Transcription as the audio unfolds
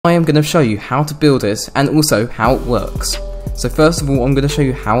I am going to show you how to build it and also how it works. So first of all, I'm going to show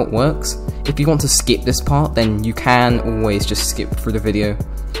you how it works. If you want to skip this part, then you can always just skip through the video.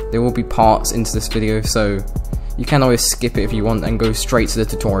 There will be parts into this video, so you can always skip it if you want and go straight to the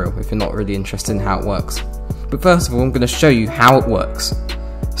tutorial if you're not really interested in how it works. But first of all, I'm going to show you how it works.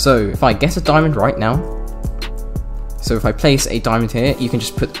 So if I get a diamond right now, so if I place a diamond here, you can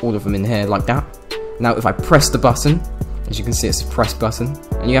just put all of them in here like that. Now if I press the button, as you can see it's a press button,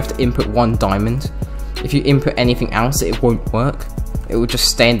 and you have to input one diamond. If you input anything else, it won't work. It will just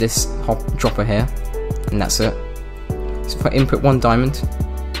stay in this dropper here, and that's it. So if I input one diamond,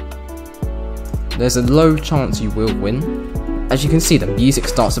 there's a low chance you will win. As you can see, the music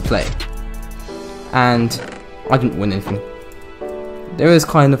starts to play, and I didn't win anything. There is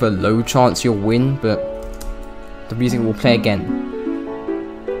kind of a low chance you'll win, but the music will play again.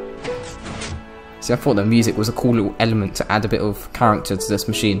 See, I thought the music was a cool little element to add a bit of character to this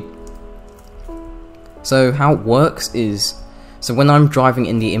machine. So how it works is, so when I'm driving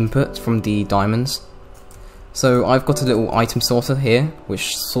in the input from the diamonds, so I've got a little item sorter here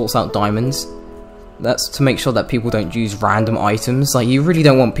which sorts out diamonds. That's to make sure that people don't use random items. Like, you really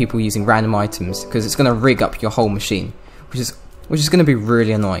don't want people using random items because it's going to rig up your whole machine, which is going to be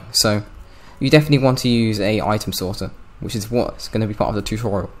really annoying. So you definitely want to use a item sorter, which is what's going to be part of the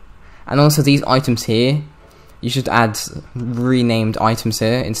tutorial. And also these items here, you should add renamed items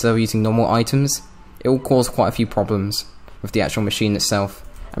here instead of using normal items. It will cause quite a few problems with the actual machine itself,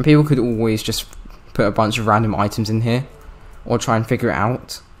 and people could always just put a bunch of random items in here or try and figure it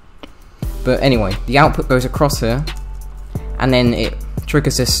out. But anyway, the output goes across here and then it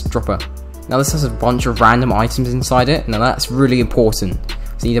triggers this dropper. Now this has a bunch of random items inside it. Now that's really important,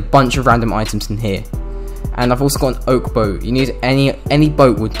 so you need a bunch of random items in here. And I've also got an oak boat. You need any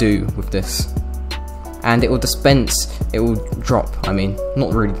boat would do with this, and it will dispense. It will drop. I mean,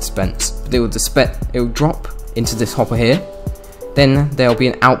 not really dispense, but it will drop into this hopper here. Then there will be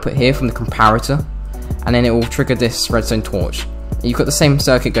an output here from the comparator, and then it will trigger this redstone torch. And you've got the same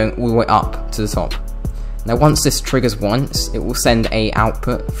circuit going all the way up to the top. Now once this triggers once, it will send a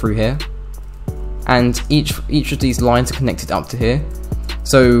output through here, and each of these lines are connected up to here.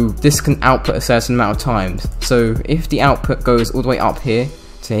 So this can output a certain amount of times. So if the output goes all the way up here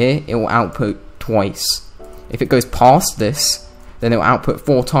to here, it will output twice. If it goes past this, then it will output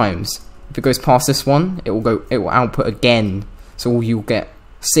 4 times. If it goes past this one, it will output again. So you'll get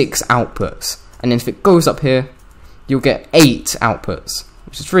 6 outputs. And then if it goes up here, you'll get 8 outputs,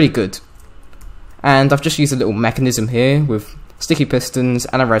 which is really good. And I've just used a little mechanism here with sticky pistons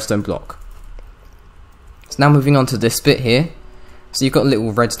and a redstone block. So now moving on to this bit here. So you've got a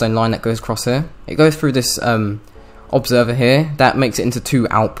little redstone line that goes across here. It goes through this observer here. That makes it into 2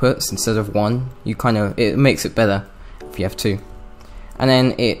 outputs instead of 1. It makes it better if you have 2. And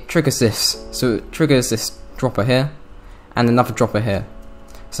then it triggers this. So it triggers this dropper here and another dropper here.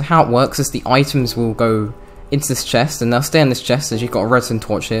 So how it works is the items will go into this chest, and they'll stay in this chest as you've got a redstone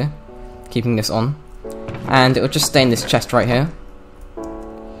torch here, keeping this on. And it will just stay in this chest right here.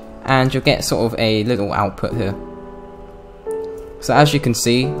 And you'll get sort of a little output here. So as you can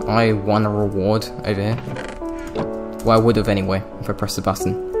see, I won a reward over here. Well, I would have anyway, if I press the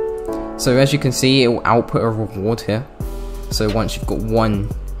button. So as you can see, it will output a reward here. So once you've got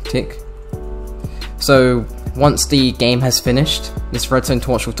 1 tick. So once the game has finished, this redstone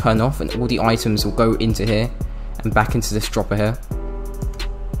torch will turn off and all the items will go into here and back into this dropper here.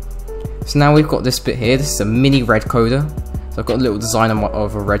 So now we've got this bit here. This is a mini red coder. So I've got a little design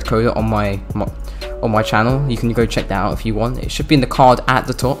of a red coder on my channel. You can go check that out if you want. It should be in the card at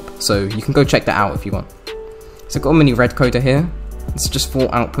the top, so you can go check that out if you want. So I've got a mini red coder here. It's just 4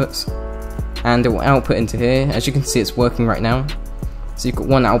 outputs, and it will output into here. As you can see, it's working right now. So you've got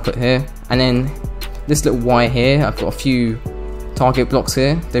 1 output here, and then this little wire here, I've got a few target blocks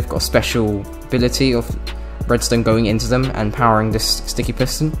here. They've got a special ability of redstone going into them and powering this sticky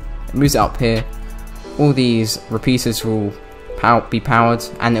piston. It moves it up here. All these repeaters will be powered,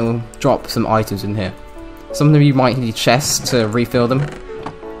 and it will drop some items in here. Some of you might need chests to refill them,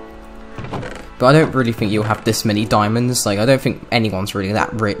 but I don't really think you'll have this many diamonds. Like, I don't think anyone's really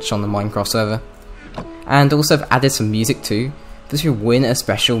that rich on the Minecraft server. And also I've added some music too. This will win a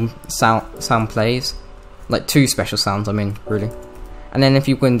special sound plays, like 2 special sounds, I mean, really. And then if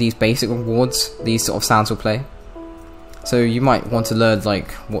you win these basic rewards, these sort of sounds will play. So you might want to learn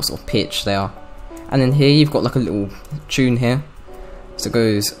like what sort of pitch they are. And then here you've got like a little tune here. So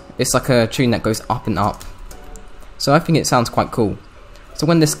it's like a tune that goes up and up. So I think it sounds quite cool. So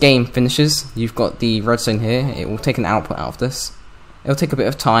when this game finishes, you've got the redstone here. It will take an output out of this. It'll take a bit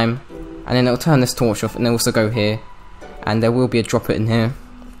of time, and then it'll turn this torch off, and it'll also go here, and there will be a dropper in here.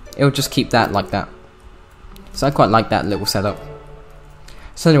 it'll just keep that like that. So I quite like that little setup.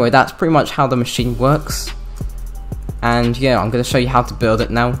 So anyway, that's pretty much how the machine works. And yeah, I'm going to show you how to build it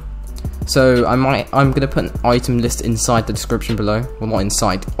now. So I'm going to put an item list inside the description below. Well, not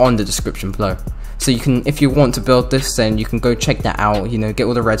inside, on the description below. So you can, if you want to build this, then you can go check that out. You know, get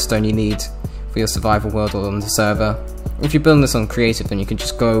all the redstone you need for your survival world or on the server. If you're building this on creative, then you can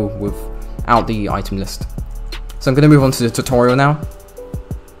just go without the item list. So I'm going to move on to the tutorial now.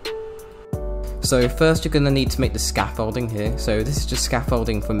 So first you're going to need to make the scaffolding here. So this is just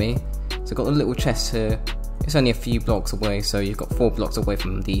scaffolding for me. So I've got a little chest here. It's only a few blocks away, so you've got 4 blocks away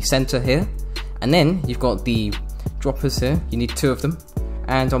from the center here. And then you've got the droppers here. You need 2 of them.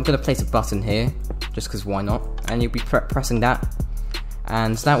 And I'm going to place a button here, just because why not. And you'll be pressing that.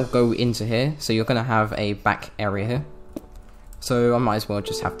 And that will go into here. So you're going to have a back area here. So I might as well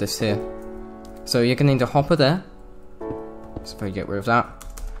just have this here. So you're going to need a hopper there. So if I get rid of that.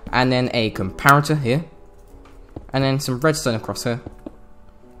 And then a comparator here. And then some redstone across here.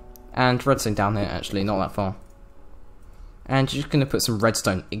 And redstone down here, actually, not that far. And you're just going to put some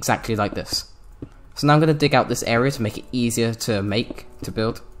redstone exactly like this. So now I'm going to dig out this area to make it easier to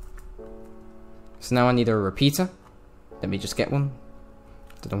build. So now I need a repeater. Let me just get one.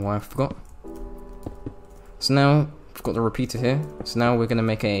 Don't know why I forgot. So now I've got the repeater here. So now we're going to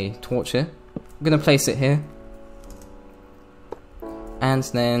make a torch here. I'm going to place it here. And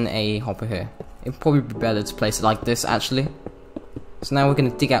then a hopper here. It'd probably be better to place it like this, actually. So now we're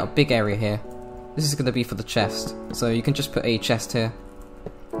going to dig out a big area here. This is going to be for the chest. So you can just put a chest here.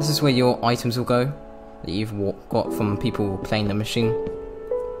 This is where your items will go that you've got from people playing the machine.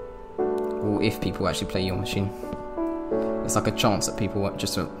 Or if people actually play your machine. There's like a chance that people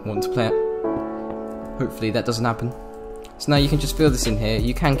just want to play it. Hopefully that doesn't happen. So now you can just fill this in here.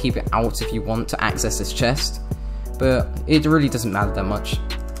 You can keep it out if you want to access this chest. But it really doesn't matter that much.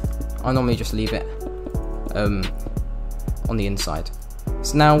 I normally just leave it on the inside.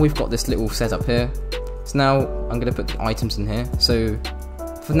 So now we've got this little setup here. So now I'm going to put the items in here. So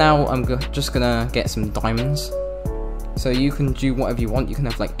for now I'm just going to get some diamonds. So you can do whatever you want. You can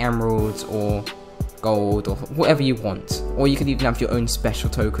have like emeralds or gold or whatever you want. Or you could even have your own special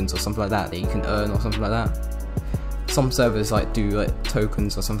tokens or something like that you can earn or something like that. Some servers like do like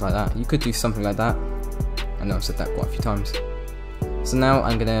tokens or something like that. You could do something like that. I know I've said that quite a few times. So now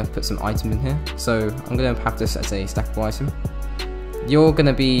I'm going to put some items in here. So I'm going to have this as a stackable item. You're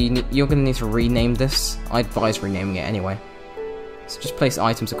going to need to rename this. I advise renaming it anyway. So just place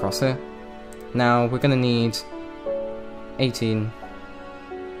items across here. Now we're going to need 18.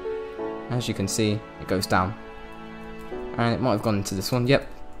 As you can see, it goes down. And it might have gone into this one. Yep.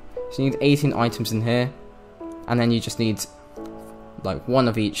 So you need 18 items in here. And then you just need like 1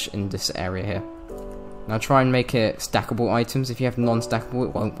 of each in this area here. Now try and make it stackable items. If you have non-stackable,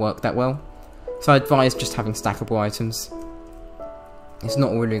 it won't work that well. So I advise just having stackable items. It's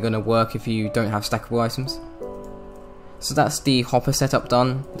not really going to work if you don't have stackable items. So that's the hopper setup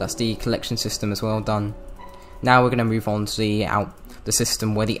done. That's the collection system as well done. Now we're going to move on to the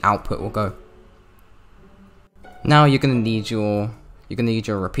system where the output will go. Now you're going to need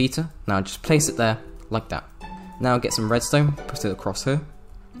your repeater. Now just place it there like that. Now get some redstone, put it across here.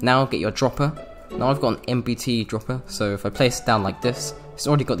 Now get your dropper. Now I've got an MBT dropper, so if I place it down like this, it's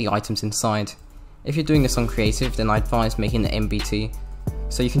already got the items inside. If you're doing this on creative, then I advise making the MBT.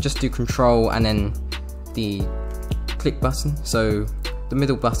 So you can just do control and then the click button, so the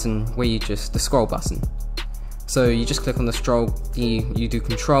middle button where the scroll button. So you just click on the scroll, you do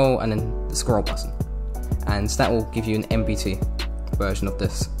control and then the scroll button. And that will give you an MBT version of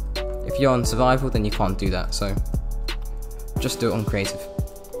this. If you're on survival, then you can't do that, so just do it on creative.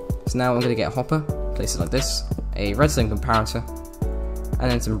 So now I'm going to get a hopper, place it like this, a redstone comparator,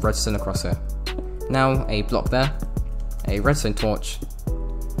 and then some redstone across here. Now a block there, a redstone torch,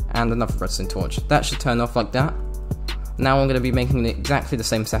 and another redstone torch. That should turn off like that. Now I'm going to be making exactly the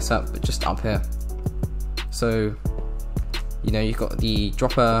same setup, but just up here. So, you know, you've got the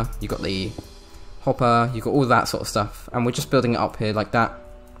dropper, you've got the hopper, you've got all that sort of stuff, and we're just building it up here like that.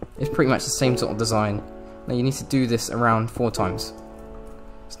 It's pretty much the same sort of design. Now you need to do this around 4 times.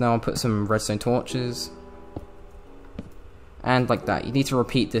 So now I'll put some redstone torches. And like that. You need to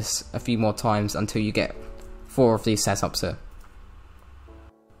repeat this a few more times until you get 4 of these setups here.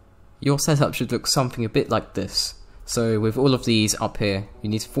 Your setup should look something a bit like this. So with all of these up here, you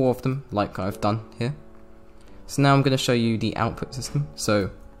need 4 of them, like I've done here. So now I'm going to show you the output system.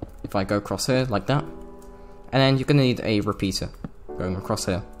 So if I go across here like that, and then you're going to need a repeater going across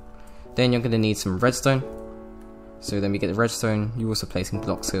here. Then you're going to need some redstone. So then we get the redstone, you're also placing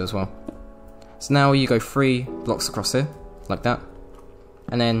blocks here as well. So now you go 3 blocks across here, like that.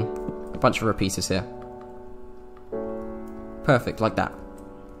 and then a bunch of repeaters here. Perfect, like that.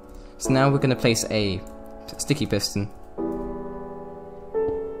 So now we're going to place a sticky piston,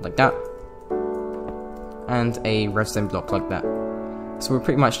 like that, and a redstone block like that. So we're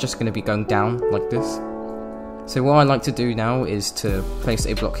pretty much just going to be going down like this. So what I like to do now is to place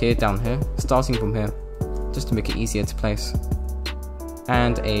a block here, down here, starting from here, just to make it easier to place,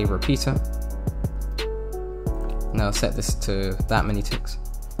 and a repeater. Now set this to that many ticks.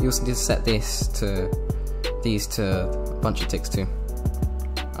 You also need to set these to a bunch of ticks too.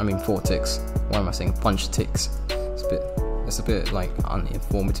 I mean 4 ticks. Why am I saying a bunch of ticks? It's a bit like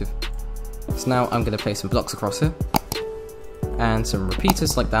uninformative. So now I'm going to place some blocks across here, and some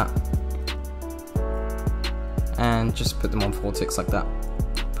repeaters like that, and just put them on 4 ticks like that.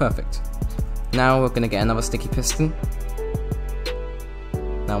 Perfect. Now we're going to get another sticky piston.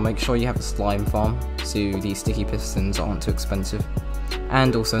 Now make sure you have a slime farm so these sticky pistons aren't too expensive,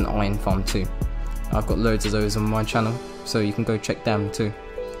 and also an iron farm too. I've got loads of those on my channel, so you can go check them too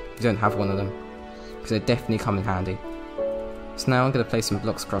if you don't have one of them, because they definitely come in handy. So now I'm going to place some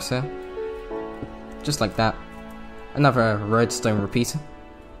blocks across here, just like that. Another redstone repeater,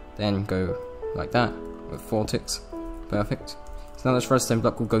 then go like that with 4 ticks. Perfect. So now this redstone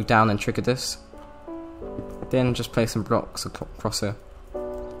block will go down and trigger this. Then just place some blocks across here.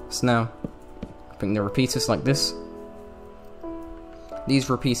 So now bring the repeaters like this. These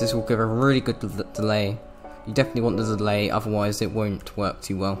repeaters will give a really good delay. You definitely want the delay, otherwise it won't work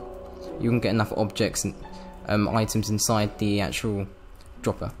too well. You won't get enough objects and items inside the actual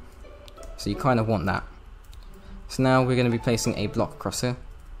dropper. So you kind of want that. So now we're going to be placing a block across here.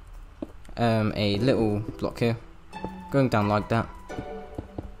 A little block here, going down like that,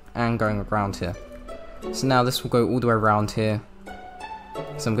 and going around here. So now this will go all the way around here.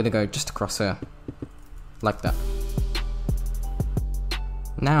 So I'm going to go just across here, like that.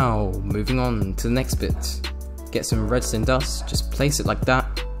 Now, moving on to the next bit. Get some redstone dust, just place it like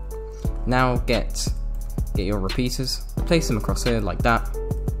that. Now get your repeaters, place them across here like that.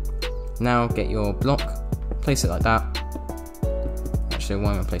 Now get your block, place it like that. Actually,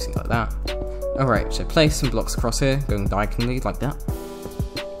 why am I placing it like that? Alright, so place some blocks across here, going diagonally like that.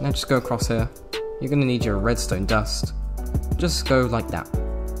 Now just go across here. You're going to need your redstone dust. Just go like that.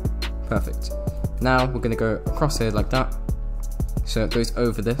 Perfect. Now we're going to go across here like that, so it goes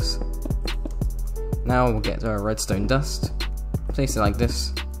over this. Now we'll get our redstone dust, place it like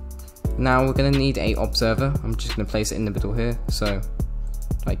this. Now we're going to need a observer. I'm just going to place it in the middle here. So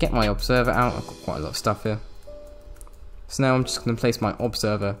I get my observer out. I've got quite a lot of stuff here. So now I'm just going to place my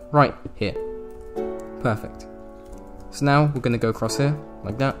observer right here. Perfect. So now we're going to go across here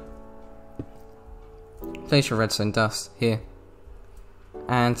like that. Place your redstone dust here,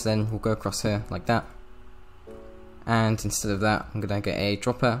 and then we'll go across here like that. And instead of that, I'm going to get a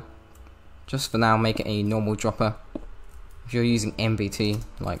dropper. Just for now, make it a normal dropper. If you're using MBT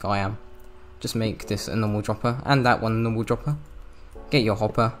like I am, just make this a normal dropper and that one a normal dropper. Get your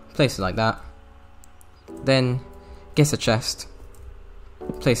hopper, place it like that. Then get a chest,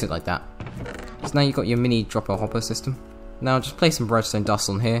 place it like that. So now you've got your mini dropper hopper system. Now just place some redstone dust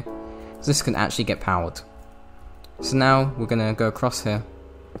on here, so this can actually get powered. So now we're going to go across here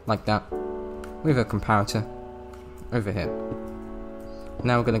like that with a comparator over here.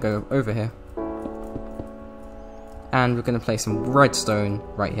 Now we're going to go over here, and we're going to place some redstone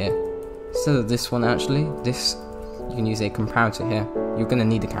right here. Instead of this one, actually, this, you can use a comparator here. You're going to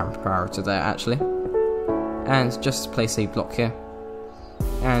need a comparator there actually. And just place a block here,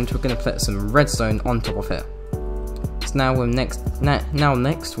 and we're going to put some redstone on top of it. So now we're next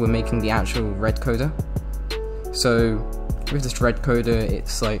we're making the actual red coder. So with this red coder,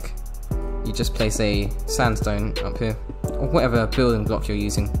 it's like you just place a sandstone up here, or whatever building block you're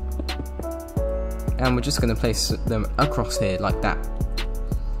using, and we're just going to place them across here like that.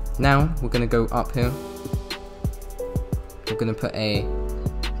 Now we're going to go up here. We're going to put a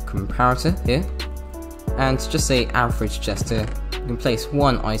comparator here, and just say average chest here. You can place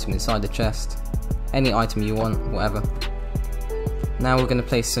one item inside the chest, any item you want, whatever. Now we're going to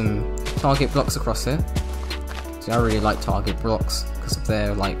place some target blocks across here. So I really like target blocks because of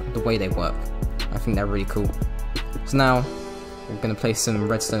their, like, the way they work. I think they're really cool. So now we're going to place some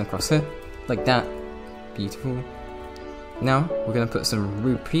redstone across here, like that. Beautiful. Now we're going to put some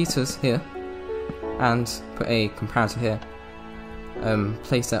repeaters here, and put a comparator here.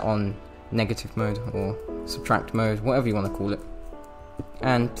 Place that on negative mode or subtract mode, whatever you want to call it.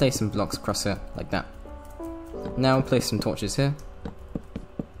 And place some blocks across here, like that. Now place some torches here,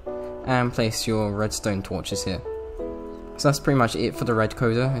 and place your redstone torches here. So that's pretty much it for the red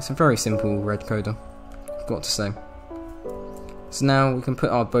coder. It's a very simple red coder, I've got to say. So now we can put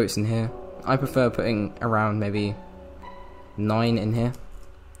our boats in here. I prefer putting around maybe 9 in here.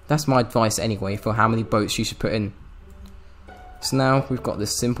 That's my advice anyway for how many boats you should put in. So now we've got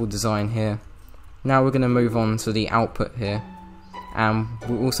this simple design here. Now we're going to move on to the output here. And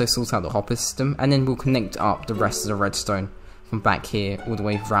we'll also sort out the hopper system, and then we'll connect up the rest of the redstone from back here all the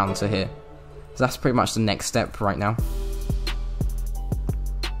way round to here. So that's pretty much the next step right now.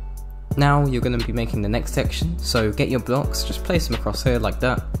 Now you're going to be making the next section, so get your blocks, just place them across here like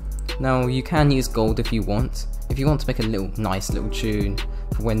that. Now you can use gold if you want. If you want to make a nice little tune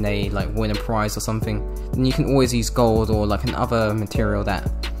for when they like win a prize or something, then you can always use gold or like another material that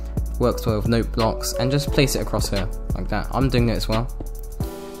works well with note blocks, and just place it across here like that. I'm doing it as well.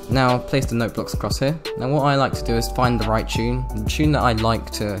 Now place the note blocks across here. Now what I like to do is find the right tune, the tune that I like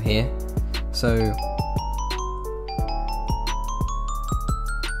to hear. So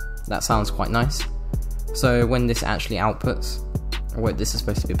that sounds quite nice. So when this actually outputs, oh wait, this is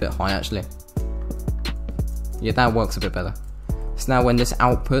supposed to be a bit high actually. Yeah, that works a bit better. So now when this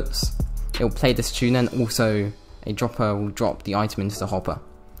outputs, it will play this tune, and also a dropper will drop the item into the hopper.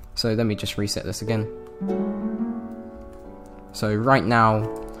 So let me just reset this again. So right now,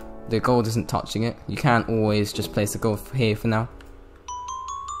 the gold isn't touching it. You can always just place the gold here for now.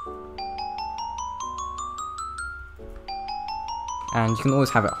 And you can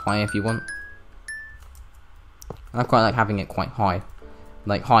always have it high if you want. I quite like having it quite high.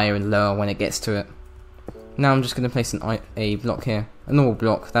 Like higher and lower when it gets to it. Now I'm just going to place a block here. A normal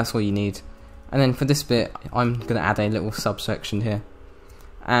block, that's all you need. And then for this bit, I'm going to add a little subsection here.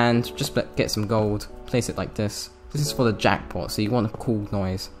 And just get some gold, place it like this. This is for the jackpot, so you want a cool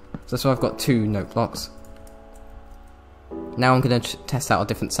noise. So that's why I've got 2 note blocks. Now I'm going to test out a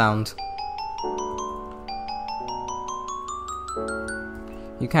different sound.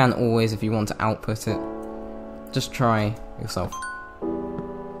 You can always, if you want to output it, just try yourself.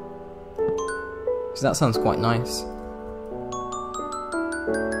 So that sounds quite nice.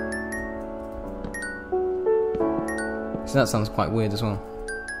 So that sounds quite weird as well.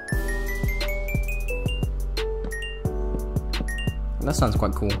 That sounds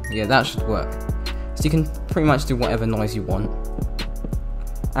quite cool. Yeah, that should work. So you can pretty much do whatever noise you want.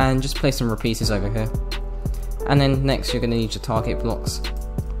 And just place some repeaters over here. And then next you're going to need your target blocks.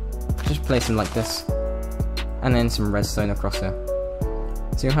 Just place them like this. And then some redstone across here.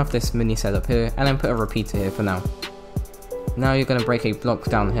 So you'll have this mini setup here, and then put a repeater here for now. Now you're going to break a block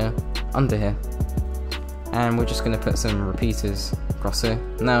down here, under here. And we're just going to put some repeaters across here.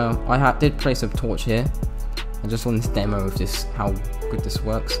 Now, I did place a torch here. I just wanted to demo of this, how good this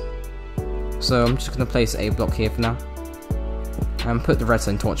works. So I'm just going to place a block here for now. And put the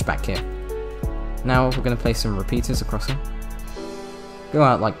redstone torch back here. Now we're going to place some repeaters across here. Go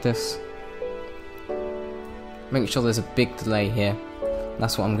out like this. Make sure there's a big delay here.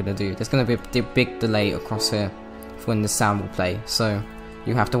 That's what I'm going to do. There's going to be a big delay across here for when the sound will play. So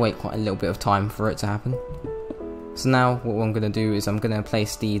you have to wait quite a little bit of time for it to happen. So now what I'm going to do is I'm going to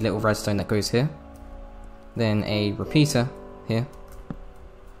place the little redstone that goes here. Then a repeater here.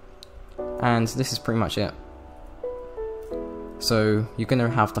 And this is pretty much it. So you're going to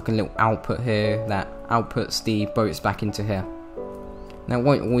have like a little output here that outputs the boats back into here. Now it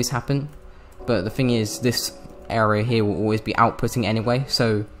won't always happen, but the thing is this area here will always be outputting anyway,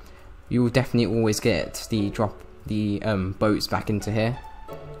 so you will definitely always get the boats back into here.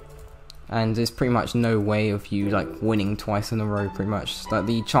 And there's pretty much no way of you like winning twice in a row pretty much. Like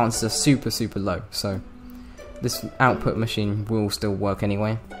the chances are super low, so this output machine will still work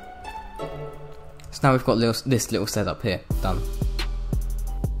anyway. So now we've got this little setup here done.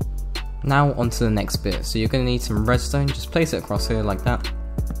 Now on to the next bit. So you're going to need some redstone, just place it across here like that.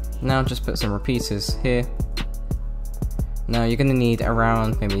 Now just put some repeaters here. Now you're going to need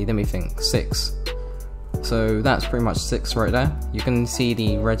around maybe, let me think, 6. So that's pretty much 6 right there. You can see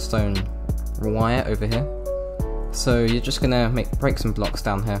the redstone wire over here. So you're just going to break some blocks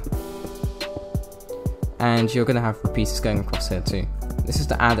down here. And you're going to have repeaters going across here too. This is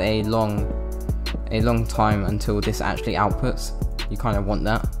to add a long time until this actually outputs. You kind of want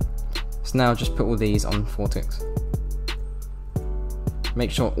that. So now just put all these on 4 ticks.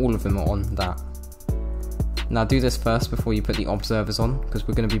 Make sure all of them are on that. Now do this first before you put the observers on, because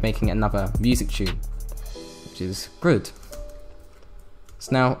we're going to be making another music tune, which is good.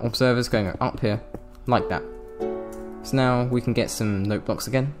 So now observers going up here, like that. So now we can get some note blocks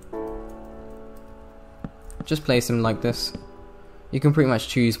again. Just place them like this. You can pretty much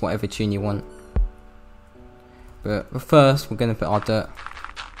choose whatever tune you want. But first we're going to put our dirt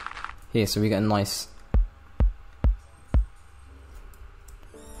here, so we get a nice...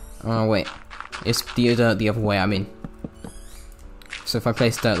 Oh wait, it's the dirt the other way, I mean. So if I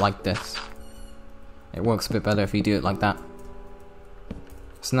place dirt like this, it works a bit better if you do it like that.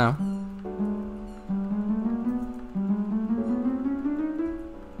 So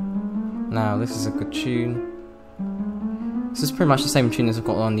now this is a good tune. This is pretty much the same tune as I've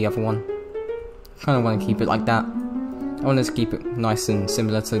got on the other one. I kind of want to keep it like that. I want to keep it nice and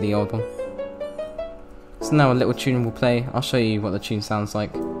similar to the old one. So now a little tune will play. I'll show you what the tune sounds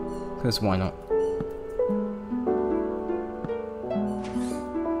like, because why not?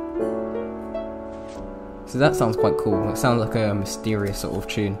 So that sounds quite cool. It sounds like a mysterious sort of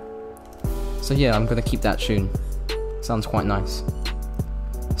tune. So yeah, I'm going to keep that tune. Sounds quite nice.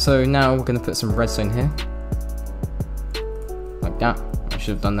 So now we're going to put some redstone here. Like that. I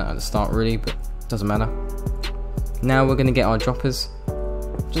should have done that at the start really, but it doesn't matter. Now we're going to get our droppers.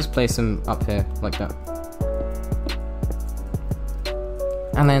 Just place them up here, like that.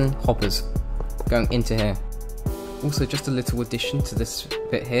 And then hoppers, going into here. Also just a little addition to this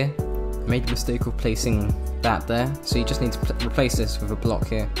bit here. I made the mistake of placing that there, so you just need to replace this with a block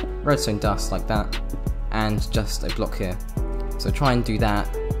here. Redstone dust, like that. And just a block here. So try and do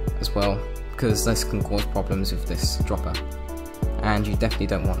that as well, because this can cause problems with this dropper. And you definitely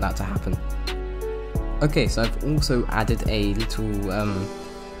don't want that to happen. Okay, so I've also added a little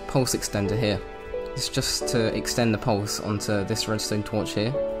pulse extender here. It's just to extend the pulse onto this redstone torch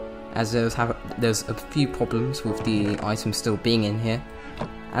here, as there's a few problems with the items still being in here.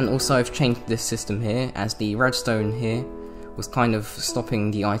 And also I've changed this system here, as the redstone here was kind of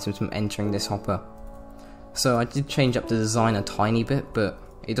stopping the items from entering this hopper. So I did change up the design a tiny bit, but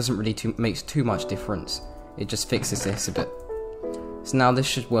it doesn't really make too much difference. It just fixes this a bit. So now this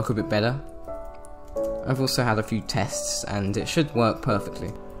should work a bit better. I've also had a few tests and it should work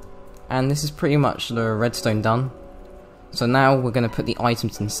perfectly. And this is pretty much the redstone done. So now we're going to put the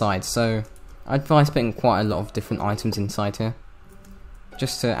items inside. So I advise putting quite a lot of different items inside here,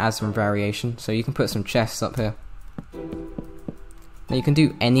 just to add some variation. So you can put some chests up here. Now you can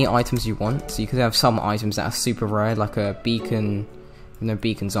do any items you want. So you could have some items that are super rare, like a beacon. You know,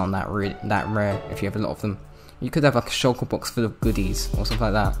 beacons aren't that rare if you have a lot of them. You could have like a shulker box full of goodies or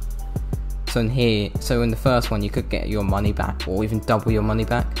something like that. So in the first one you could get your money back, or even double your money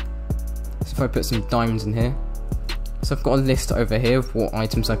back. So if I put some diamonds in here. So I've got a list over here of what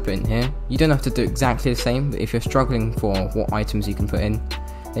items I put in here. You don't have to do exactly the same, but if you're struggling for what items you can put in,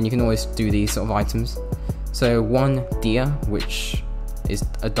 then you can always do these sort of items. So 1 dia, which is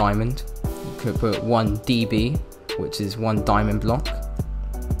a diamond. You could put 1 db, which is 1 diamond block.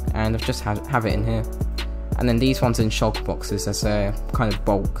 And I've just have it in here. And then these ones in shulker boxes as a kind of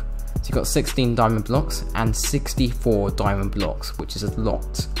bulk. So you've got 16 diamond blocks and 64 diamond blocks, which is a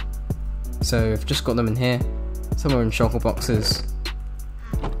lot. So I've just got them in here. Some are in shulker boxes,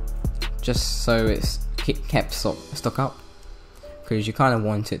 just so it's kept stock up, because you kind of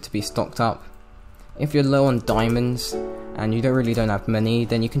want it to be stocked up. If you're low on diamonds and you don't have many,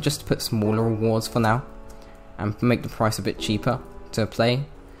 then you can just put smaller rewards for now and make the price a bit cheaper to play.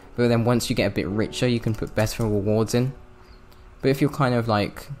 But then once you get a bit richer, you can put better rewards in. But if you're kind of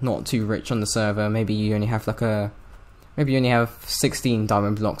like not too rich on the server, maybe you only have 16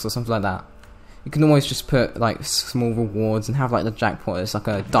 diamond blocks or something like that, you can always just put like small rewards and have like the jackpot as like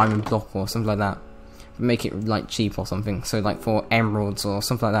a diamond block or something like that. Make it like cheap or something, so like for emeralds or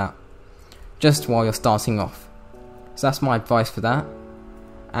something like that, just while you're starting off. So that's my advice for that.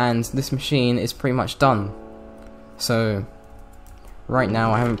 And this machine is pretty much done. So right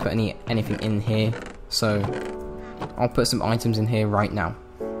now I haven't put anything in here, so I'll put some items in here right now.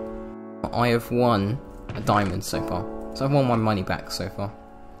 I have won a diamond so far, so I've won my money back so far,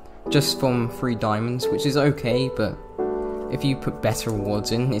 just from 3 diamonds, which is okay, but if you put better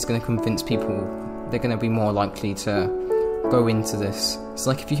rewards in, it's going to convince people, they're going to be more likely to go into this.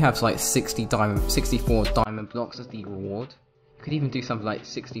 So like if you have like 64 diamond blocks as the reward, you could even do something like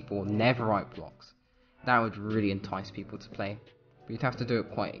 64 netherite blocks. That would really entice people to play, but you'd have to do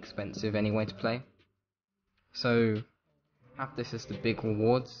it quite expensive anyway to play. So have this as the big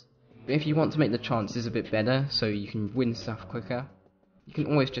rewards. But if you want to make the chances a bit better, so you can win stuff quicker, you can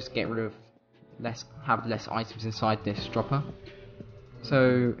always just get rid of have less items inside this dropper.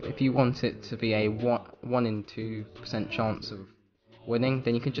 So if you want it to be a 1 in 2% chance of winning,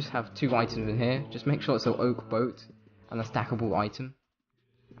 then you can just have 2 items in here. Just make sure it's an oak boat and a stackable item,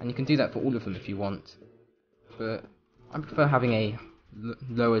 and you can do that for all of them if you want. But I prefer having a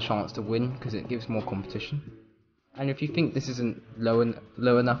lower chance to win, because it gives more competition. And if you think this isn't low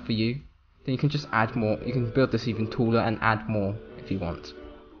enough for you, then you can just add more. You can build this even taller and add more if you want.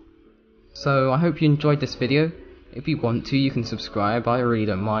 So I hope you enjoyed this video. If you want to, you can subscribe. I really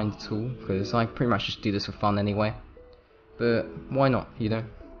don't mind at all, because I pretty much just do this for fun anyway. but why not, you know?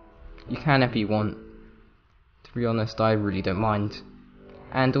 You can if you want. To be honest, I really don't mind.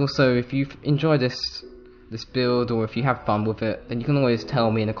 And also, if you've enjoyed this build, or if you have fun with it, then you can always tell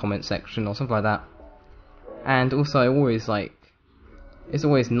me in the comment section or something like that. And also, I always it's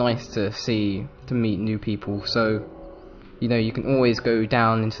always nice to meet new people, so you know, you can always go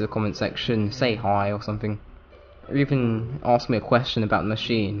down into the comment section, say hi or something, or even ask me a question about the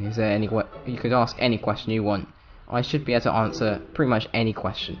machine. Is there any you could ask any question you want. I should be able to answer pretty much any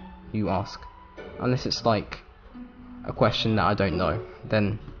question you ask, unless it's like a question that I don't know,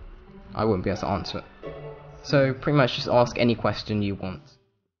 then I won't be able to answer it. So pretty much just ask any question you want.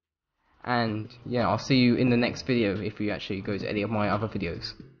 And yeah, I'll see you in the next video if you actually go to any of my other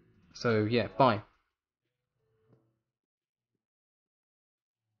videos. So yeah, bye.